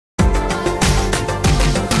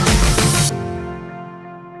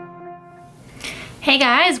Hey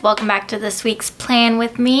guys, welcome back to this week's plan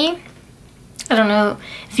with me. I don't know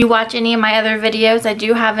if you watch any of my other videos, I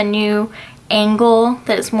do have a new angle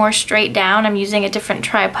that is more straight down. I'm using a different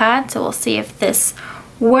tripod, so we'll see if this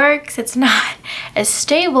works. It's not as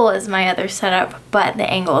stable as my other setup, but the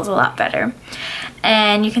angle is a lot better.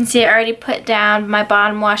 And you can see I already put down my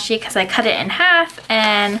bottom washi because I cut it in half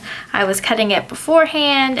and I was cutting it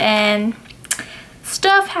beforehand and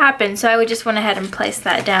stuff happened, so I just went ahead and placed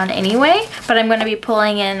that down anyway, but I'm going to be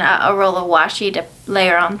pulling in a roll of washi to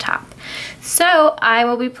layer on top. So I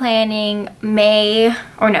will be planning April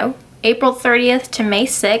 30th to May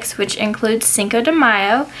 6th, which includes Cinco de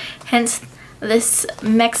Mayo, hence this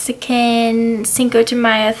Mexican Cinco de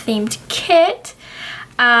Mayo themed kit.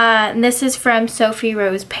 This is from Sophie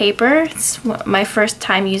Rose Paper. It's my first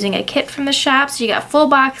time using a kit from the shop. So you got full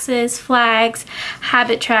boxes, flags,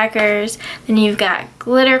 habit trackers, then you've got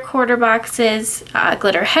glitter quarter boxes,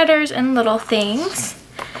 glitter headers, and little things.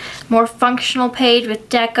 More functional page with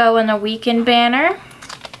deco and a weekend banner.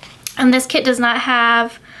 And this kit does not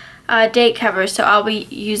have date covers, so I'll be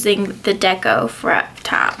using the deco for up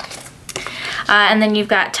top. And then you've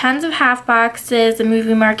got tons of half boxes, a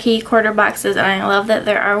movie marquee, quarter boxes, and I love that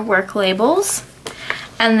there are work labels.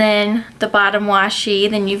 And then the bottom washi,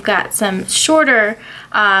 then you've got some shorter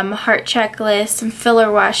heart checklists, some filler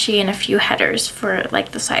washi, and a few headers for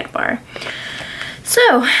like the sidebar.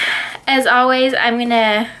 So, as always, I'm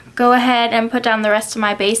gonna go ahead and put down the rest of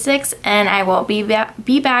my basics, and I will be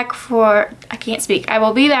back for, I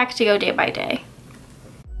will be back to go day by day.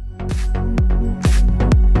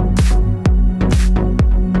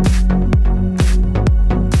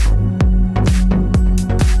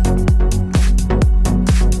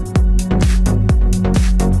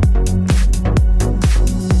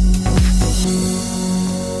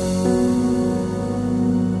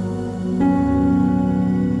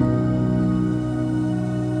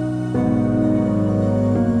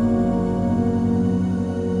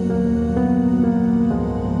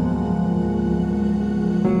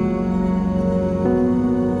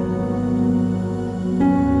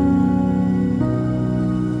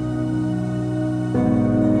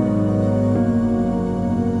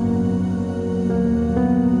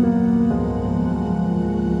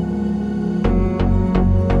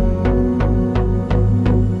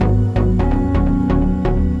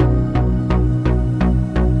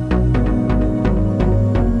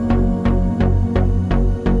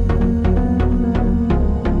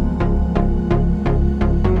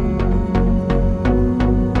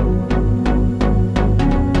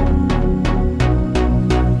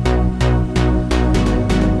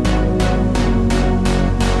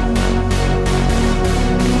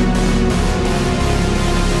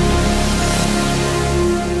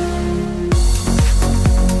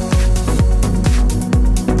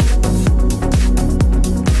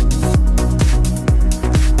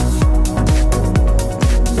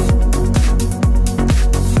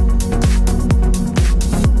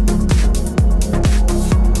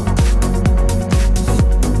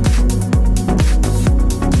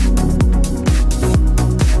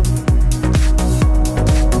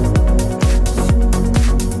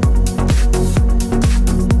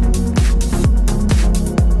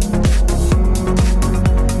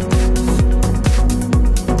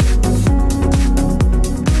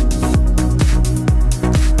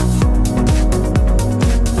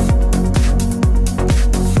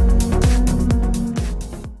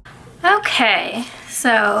 Okay,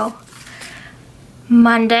 so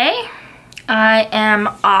Monday I am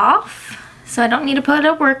off, so I don't need to put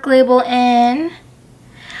a work label in.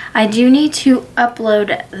 I do need to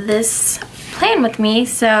upload this plan with me,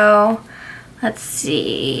 so let's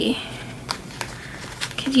see.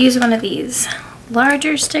 Could use one of these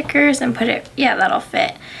larger stickers and put it, yeah, that'll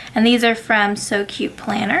fit. And these are from So Cute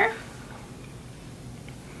Planner.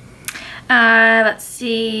 Let's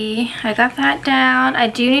see, I got that down. I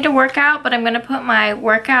do need a workout, but I'm going to put my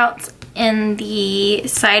workouts in the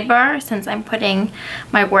sidebar since I'm putting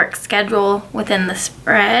my work schedule within the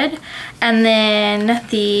spread. And then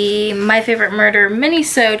the My Favorite Murder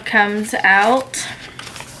mini-sode comes out.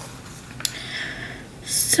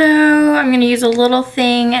 So I'm going to use a little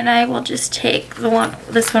thing, and I will just take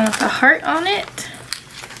this one with the heart on it.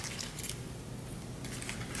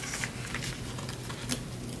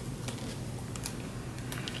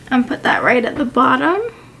 And put that right at the bottom.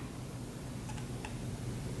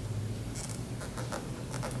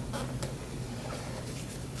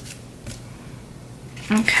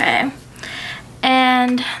 Okay.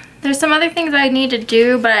 And there's some other things I need to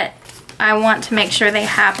do, but I want to make sure they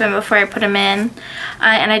happen before I put them in.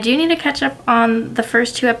 And I do need to catch up on the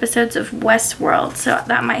first 2 episodes of Westworld, so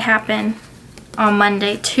that might happen on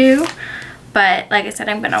Monday too. But like I said,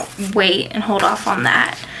 I'm gonna wait and hold off on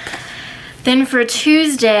that. Then for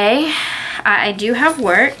Tuesday, I do have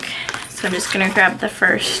work. So I'm just gonna grab the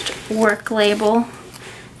first work label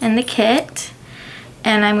in the kit.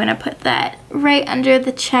 And I'm gonna put that right under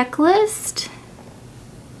the checklist.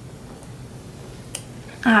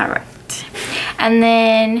 All right. And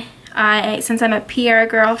then since I'm a PR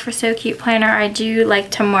girl for So Cute Planner, I do like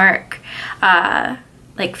to mark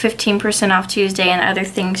like 15% off Tuesday and other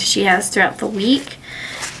things she has throughout the week.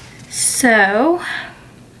 So,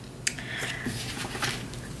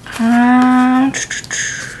 I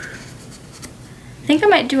think I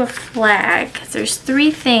might do a flag because there's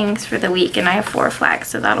 3 things for the week and I have 4 flags,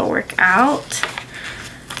 so that'll work out.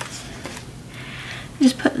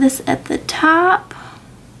 Just put this at the top.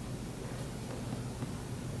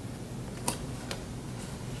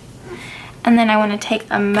 And then I want to take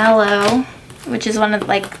a Mellow, which is one of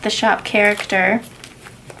like the shop character,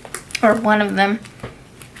 or one of them,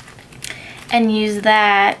 and use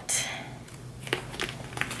that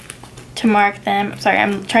to mark them. Sorry,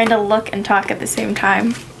 I'm trying to look and talk at the same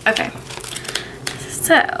time. Okay,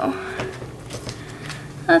 so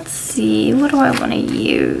let's see, what do I want to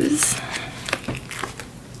use?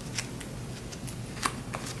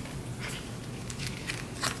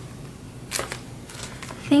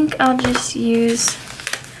 I think I'll just use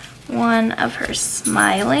one of her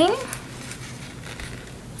smiling.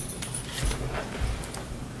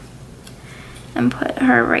 And put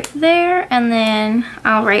her right there, and then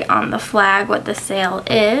I'll write on the flag what the sale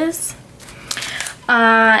is.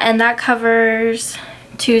 And that covers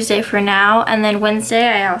Tuesday for now, and then Wednesday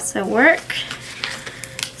I also work.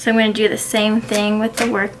 So I'm going to do the same thing with the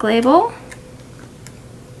work label.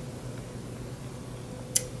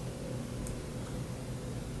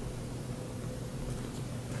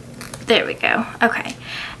 There we go. Okay.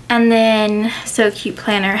 And then So Cute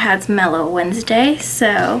Planner has Mellow Wednesday,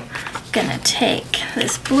 so I'm gonna take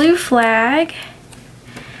this blue flag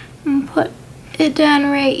and put it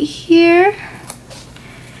down right here,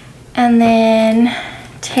 and then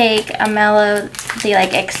take a Mellow, the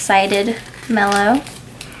like excited Mellow,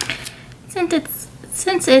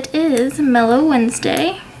 since it is Mellow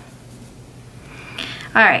Wednesday.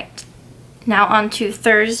 All right, now on to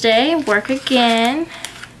Thursday, work again.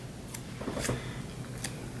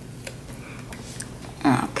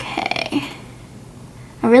 Okay,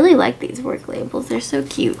 I really like these work labels, they're so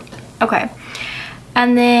cute. Okay,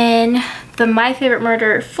 and then the My Favorite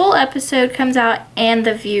Murder full episode comes out, and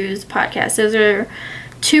the Views podcast. Those are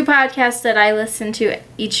 2 podcasts that I listen to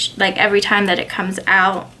each, like every time that it comes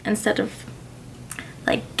out, instead of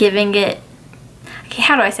like giving it, okay,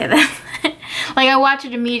 how do I say that? Like I watch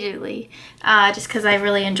it immediately, just because I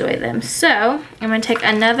really enjoy them. So I'm gonna take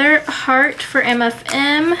another heart for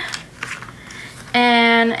MFM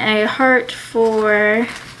and a heart for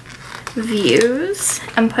Views,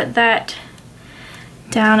 and put that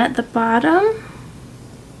down at the bottom.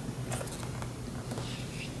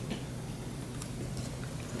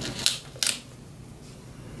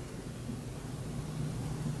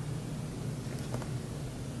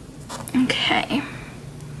 Okay,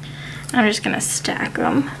 I'm just gonna stack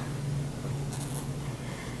them.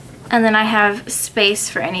 And then I have space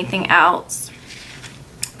for anything else.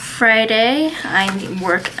 Friday, I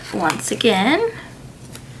work once again.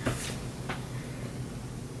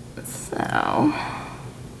 So,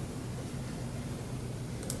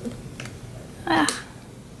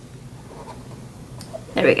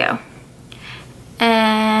 there we go.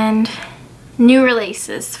 And new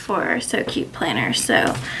releases for So Cute Planner. So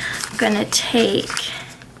I'm gonna take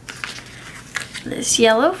this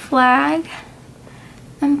yellow flag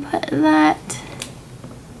and put that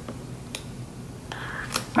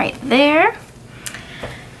right there.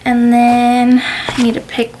 And then I need to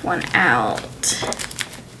pick one out.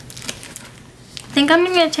 I think I'm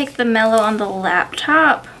gonna take the Mellow on the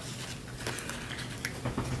laptop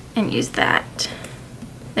and use that.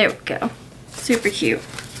 There we go. Super cute.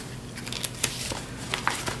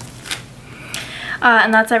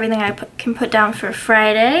 And that's everything I can put down for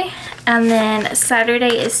Friday. And then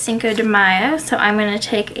Saturday is Cinco de Mayo, so I'm gonna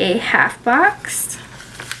take a half box.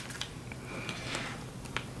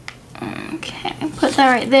 Okay, put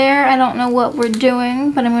that right there. I don't know what we're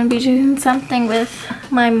doing, but I'm gonna be doing something with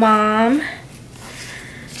my mom.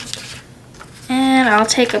 And I'll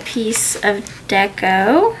take a piece of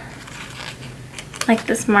deco, like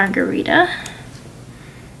this margarita,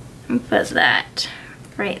 and put that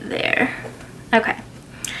right there. Okay.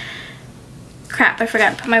 Crap, I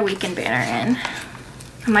forgot to put my weekend banner in.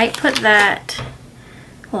 I might put that,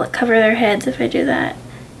 will it cover their heads if I do that?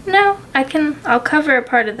 No, I'll cover a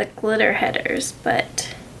part of the glitter headers,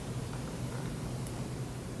 but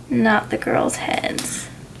not the girls' heads.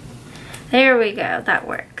 There we go, that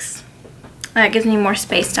works. That gives me more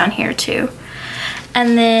space down here too.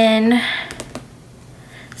 And then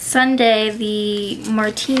Sunday, the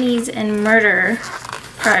Martinis and Murder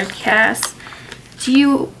podcast. Do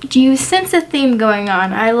you sense a theme going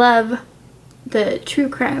on? I love the true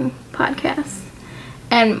crime podcasts,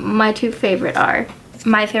 and my two favorite are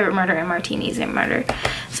My Favorite Murder and Martinis and Murder.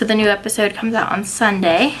 So the new episode comes out on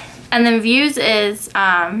Sunday. And then Views is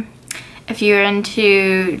if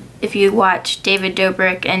you watch David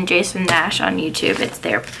Dobrik and Jason Nash on YouTube, it's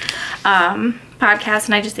their podcast,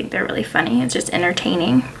 and I just think they're really funny. It's just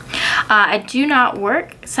entertaining. I do not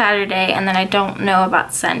work Saturday, and then I don't know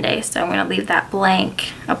about Sunday, so I'm going to leave that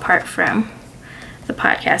blank apart from the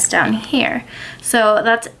podcast down here. So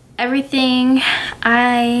that's everything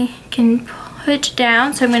I can put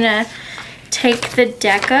down. So I'm going to take the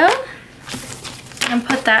deco and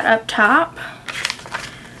put that up top.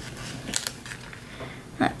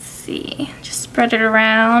 Let's see, just spread it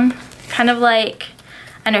around, kind of like,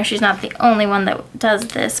 I know she's not the only one that does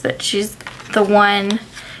this, but she's the one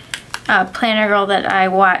planner girl that I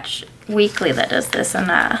watch weekly that does this, and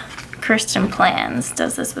Kirsten Plans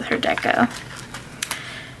does this with her deco.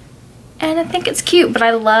 And I think it's cute, but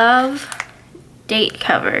I love date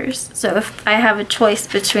covers. So if I have a choice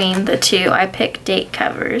between the two, I pick date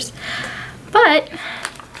covers. But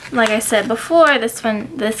like I said before,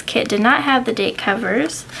 this kit did not have the date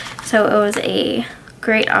covers, so it was a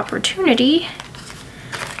great opportunity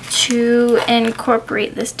to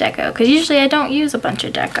incorporate this deco, because usually I don't use a bunch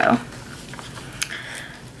of deco.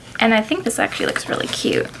 And I think this actually looks really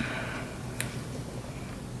cute.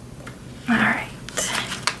 Alright.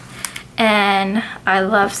 And I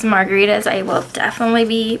love some margaritas. I will definitely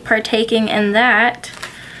be partaking in that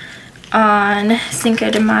on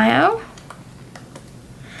Cinco de Mayo.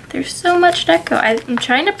 There's so much deco. I'm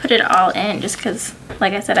trying to put it all in just because,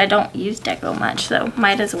 like I said, I don't use deco much, so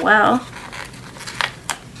might as well.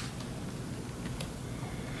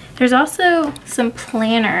 There's also some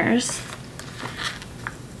planners,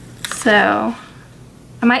 so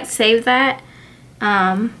I might save that.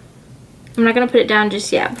 I'm not going to put it down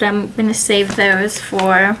just yet, but I'm going to save those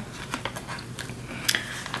for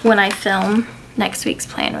when I film next week's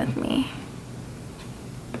Plan With Me.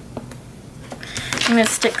 I'm going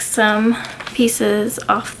to stick some pieces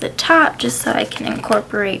off the top just so I can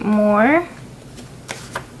incorporate more.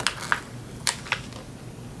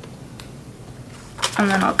 And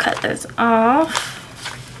then I'll cut those off.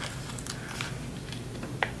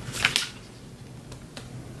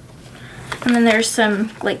 And then there's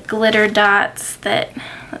some like glitter dots that,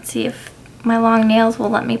 let's see if my long nails will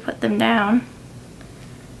let me put them down.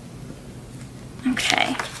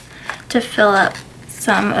 Okay, to fill up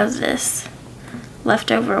some of this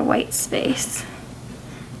leftover white space.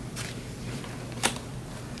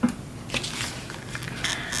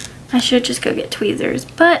 I should just go get tweezers,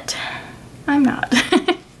 but I'm not.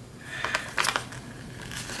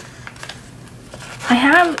 I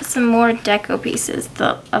have some more deco pieces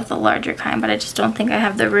of the larger kind, but I just don't think I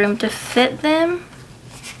have the room to fit them.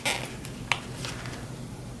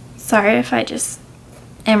 Sorry if I just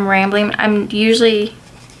am rambling. I'm usually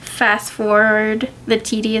fast forward the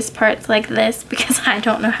tedious parts like this because I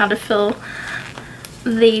don't know how to fill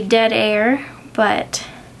the dead air, but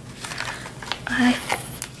I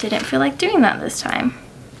didn't feel like doing that this time.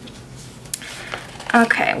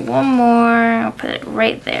 Okay, one more. I'll put it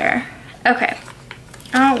right there. Okay.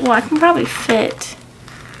 Well, I can probably fit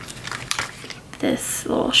this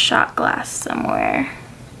little shot glass somewhere.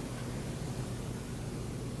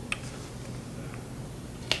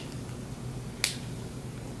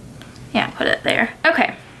 Yeah, put it there.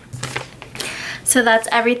 Okay. So that's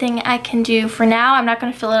everything I can do for now. I'm not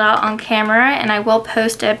going to fill it out on camera, and I will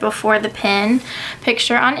post it before the pin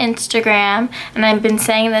picture on Instagram. And I've been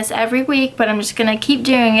saying this every week, but I'm just going to keep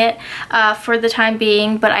doing it for the time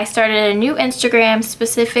being. But I started a new Instagram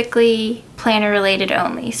specifically planner related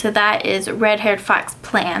only. So that is Red Haired Fox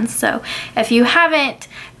Plans. So if you haven't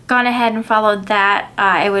gone ahead and followed that,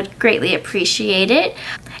 I would greatly appreciate it.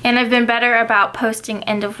 And I've been better about posting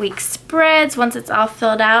end of week spreads once it's all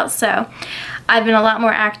filled out, so I've been a lot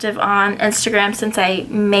more active on Instagram since I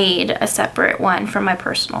made a separate one for my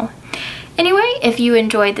personal. Anyway, if you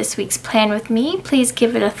enjoyed this week's Plan With Me, please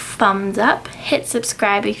give it a thumbs up, hit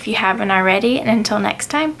subscribe if you haven't already, and until next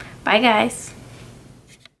time, bye guys.